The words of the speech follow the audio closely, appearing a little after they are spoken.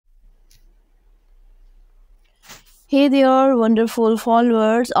Hey there, wonderful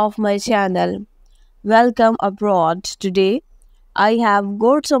followers of my channel. Welcome abroad. Today, I have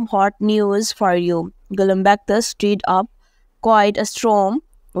got some hot news for you. Gülüm stirred up quite a storm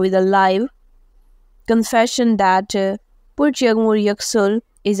with a live confession that put Yağmur Yüksel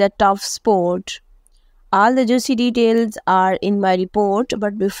is a tough sport. All the juicy details are in my report,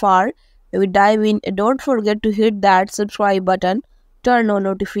 but before we dive in, don't forget to hit that subscribe button, turn on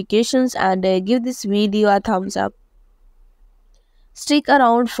notifications, and give this video a thumbs up. Stick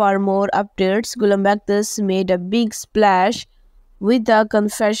around for more updates. Gülüm made a big splash with a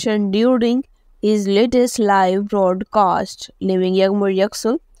confession during his latest live broadcast. Leaving Yağmur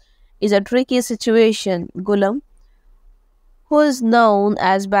Yüksel is a tricky situation. Gülüm, who is known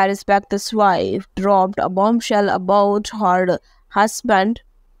as Barış Baktaş's wife, dropped a bombshell about her husband,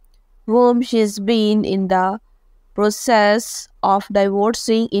 whom she's been in the process of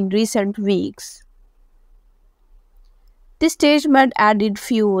divorcing in recent weeks. This statement added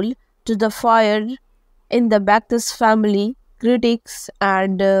fuel to the fire in the Baktaş family. Critics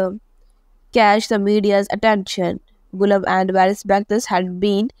and catch the media's attention. Gülüm and Barış Baktaş had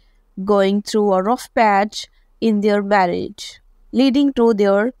been going through a rough patch in their marriage, leading to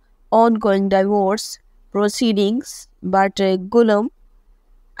their ongoing divorce proceedings. But Gülüm's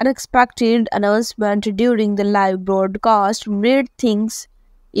unexpected announcement during the live broadcast made things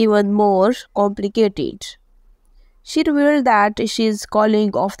even more complicated. She revealed that she is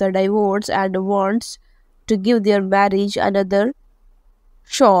calling off the divorce and wants to give their marriage another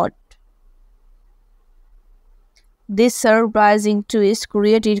shot. This surprising twist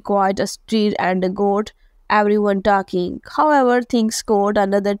created quite a stir and got everyone talking. However, things got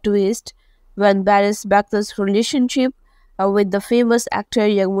another twist when Barış Baktaş's relationship with the famous actor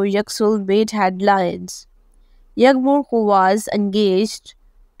Yağmur Yüksel made headlines. Yağmur, who was engaged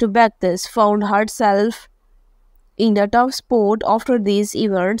to Baktaş, found herself in a tough spot after these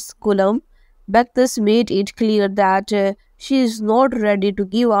events. Gülüm Baktaş made it clear that she is not ready to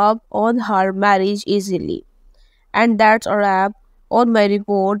give up on her marriage easily. And that's a wrap on my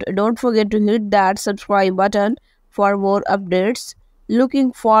report. Don't forget to hit that subscribe button for more updates.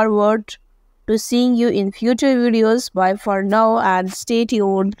 Looking forward to seeing you in future videos. Bye for now and stay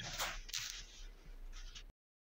tuned.